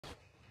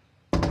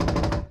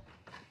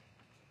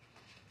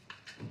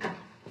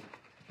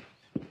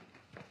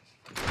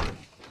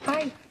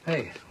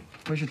Hey,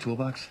 where's your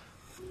toolbox?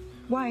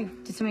 Why?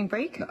 Did something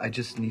break? I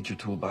just need your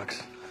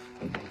toolbox.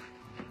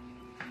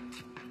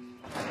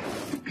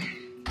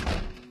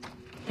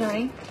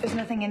 Jonny, there's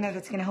nothing in there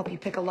that's gonna help you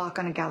pick a lock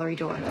on a gallery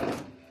door.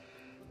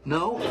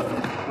 No,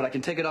 but I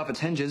can take it off its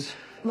hinges.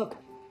 Look,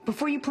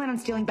 before you plan on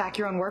stealing back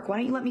your own work, why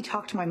don't you let me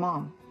talk to my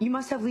mom? You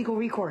must have legal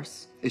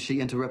recourse. Is she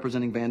into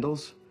representing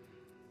vandals?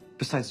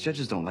 Besides,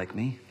 judges don't like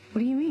me. What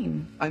do you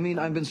mean? I mean,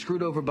 I've been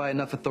screwed over by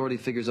enough authority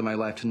figures in my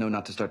life to know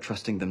not to start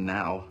trusting them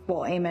now.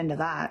 Well, amen to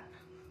that.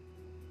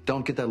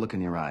 Don't get that look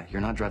in your eye.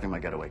 You're not driving my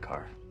getaway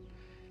car.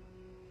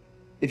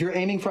 If you're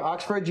aiming for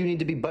Oxford, you need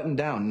to be buttoned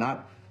down,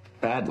 not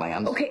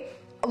Badlands. Okay,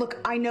 look,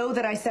 I know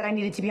that I said I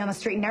needed to be on the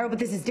straight and narrow, but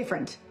this is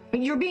different. I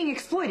mean, you're being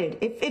exploited.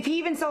 If he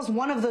even sells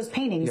one of those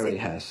paintings... He already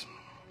has.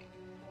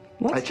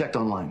 What? I checked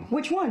online.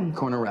 Which one?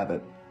 Corner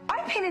Rabbit.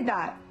 I painted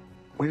that.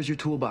 Where's your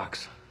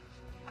toolbox?